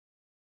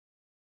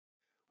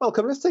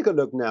Welcome. Let's take a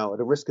look now at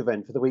a risk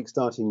event for the week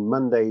starting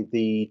Monday,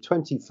 the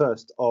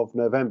 21st of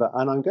November.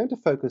 And I'm going to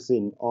focus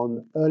in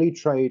on early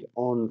trade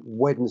on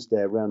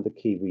Wednesday around the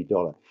Kiwi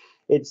dollar.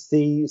 It's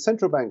the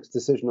central bank's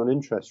decision on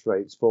interest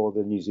rates for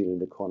the New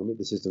Zealand economy.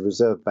 This is the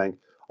Reserve Bank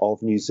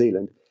of New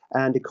Zealand.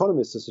 And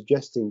economists are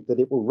suggesting that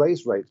it will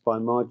raise rates by a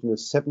margin of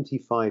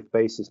 75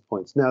 basis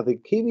points. Now, the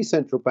Kiwi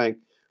central bank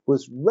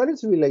was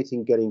relatively late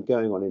in getting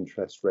going on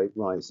interest rate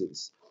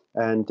rises.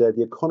 And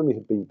the economy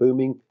had been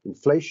booming.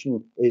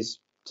 Inflation is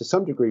to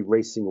some degree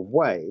racing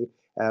away.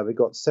 We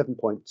got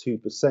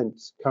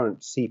 7.2%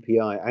 current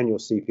CPI, annual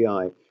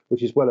CPI,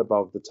 which is well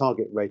above the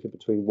target rate of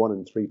between 1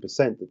 and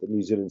 3% that the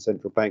New Zealand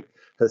Central Bank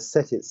has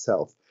set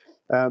itself.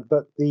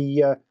 But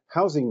the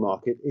housing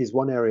market is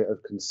one area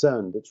of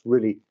concern that's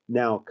really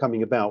now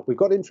coming about. We've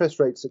got interest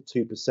rates at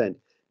 2%.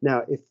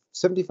 Now, if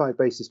 75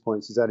 basis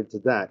points is added to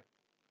that,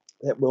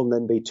 that will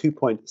then be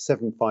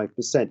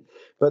 2.75%.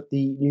 But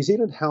the New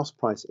Zealand House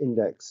Price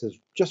Index has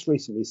just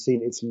recently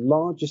seen its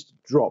largest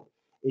drop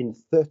in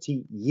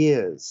 30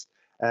 years.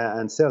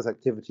 And sales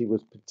activity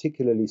was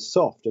particularly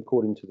soft,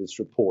 according to this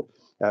report,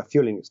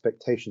 fueling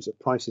expectations that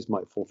prices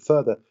might fall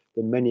further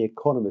than many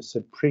economists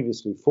had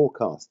previously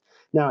forecast.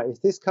 Now,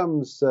 if this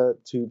comes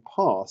to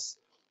pass,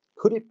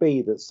 could it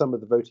be that some of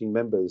the voting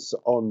members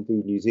on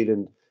the New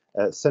Zealand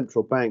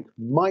central bank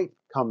might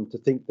come to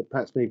think that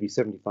perhaps maybe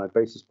 75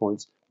 basis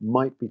points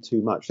might be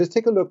too much? Let's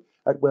take a look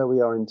at where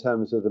we are in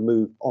terms of the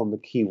move on the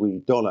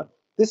Kiwi dollar.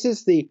 This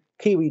is the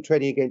Kiwi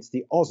trading against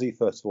the Aussie,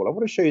 first of all. I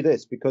want to show you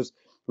this because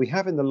we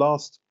have in the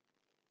last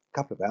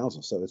couple of hours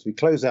or so, as we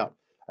close out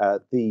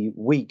the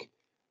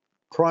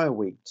prior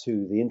week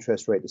to the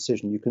interest rate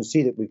decision, you can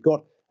see that we've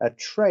got a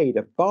trade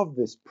above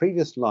this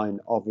previous line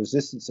of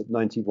resistance at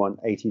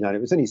 91.89.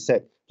 It was only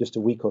set just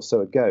a week or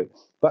so ago,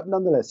 but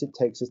nonetheless, it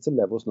takes us to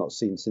levels not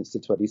seen since the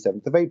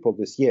 27th of April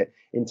this year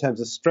in terms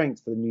of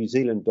strength for the New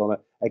Zealand dollar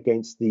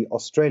against the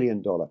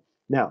Australian dollar.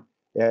 Now,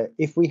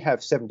 if we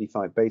have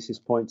 75 basis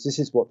points, this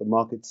is what the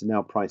markets are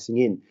now pricing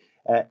in.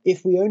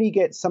 If we only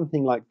get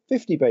something like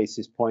 50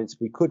 basis points,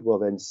 we could well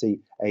then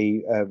see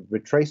a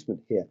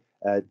retracement here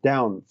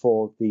down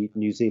for the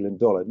New Zealand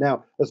dollar.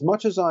 Now, as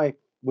much as I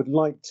would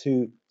like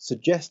to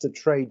suggest a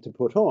trade to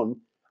put on,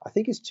 I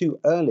think it's too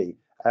early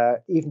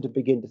even to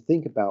begin to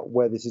think about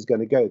where this is going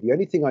to go. The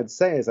only thing I'd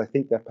say is I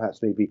think that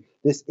perhaps maybe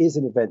this is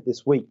an event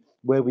this week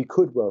where we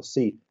could well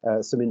see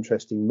some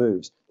interesting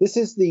moves. This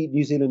is the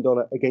New Zealand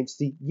dollar against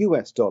the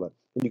US dollar.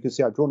 And you can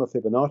see I've drawn a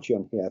Fibonacci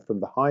on here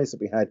from the highs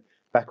that we had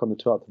back on the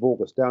 12th of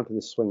August down to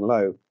this swing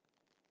low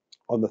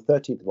on the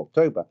 13th of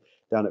October,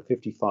 down at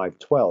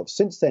 55.12.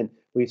 Since then,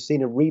 we've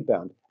seen a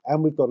rebound,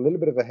 and we've got a little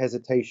bit of a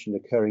hesitation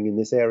occurring in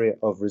this area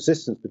of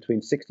resistance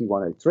between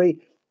 61.03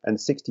 and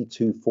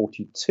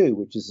 62.42,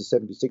 which is a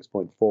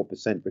 76.4%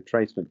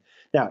 retracement.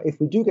 Now,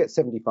 if we do get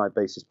 75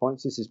 basis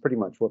points, this is pretty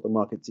much what the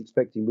market's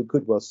expecting. We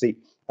could well see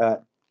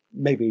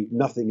maybe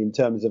nothing in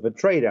terms of a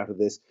trade out of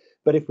this.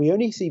 But if we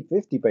only see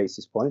 50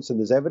 basis points, and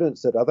there's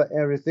evidence that other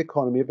areas of the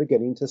economy are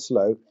beginning to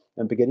slow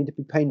and beginning to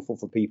be painful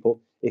for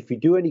people, if we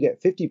do only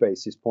get 50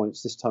 basis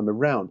points this time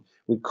around,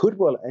 we could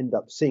well end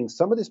up seeing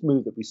some of this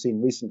move that we've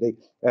seen recently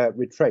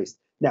retraced.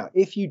 Now,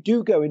 if you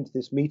do go into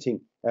this meeting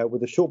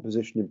with a short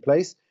position in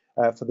place,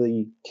 for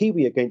the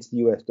Kiwi against the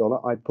US dollar,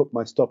 I'd put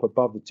my stop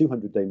above the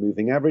 200-day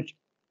moving average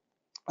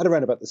at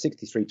around about the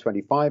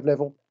 63.25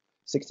 level,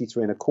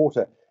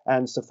 63.25.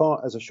 And so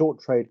far as a short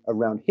trade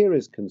around here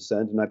is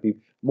concerned, and I'd be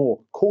more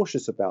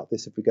cautious about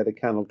this if we get a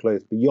candle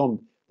close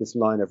beyond this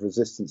line of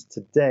resistance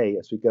today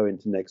as we go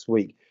into next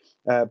week.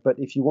 But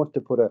if you want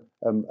to put a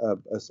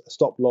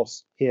stop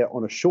loss here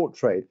on a short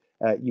trade,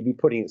 you'd be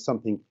putting it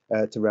something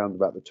to around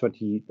about the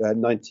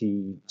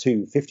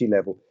 92.50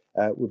 level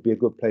would be a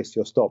good place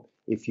to your stop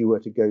if you were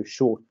to go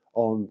short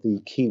on the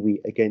Kiwi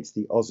against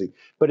the Aussie.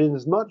 But in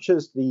as much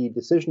as the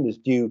decision is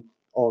due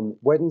on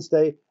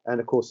Wednesday,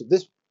 and of course at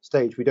this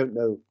stage we don't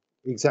know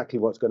exactly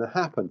what's going to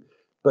happen,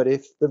 but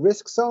if the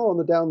risks are on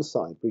the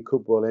downside, we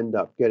could well end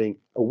up getting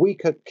a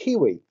weaker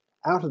Kiwi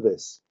out of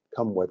this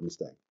come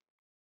Wednesday.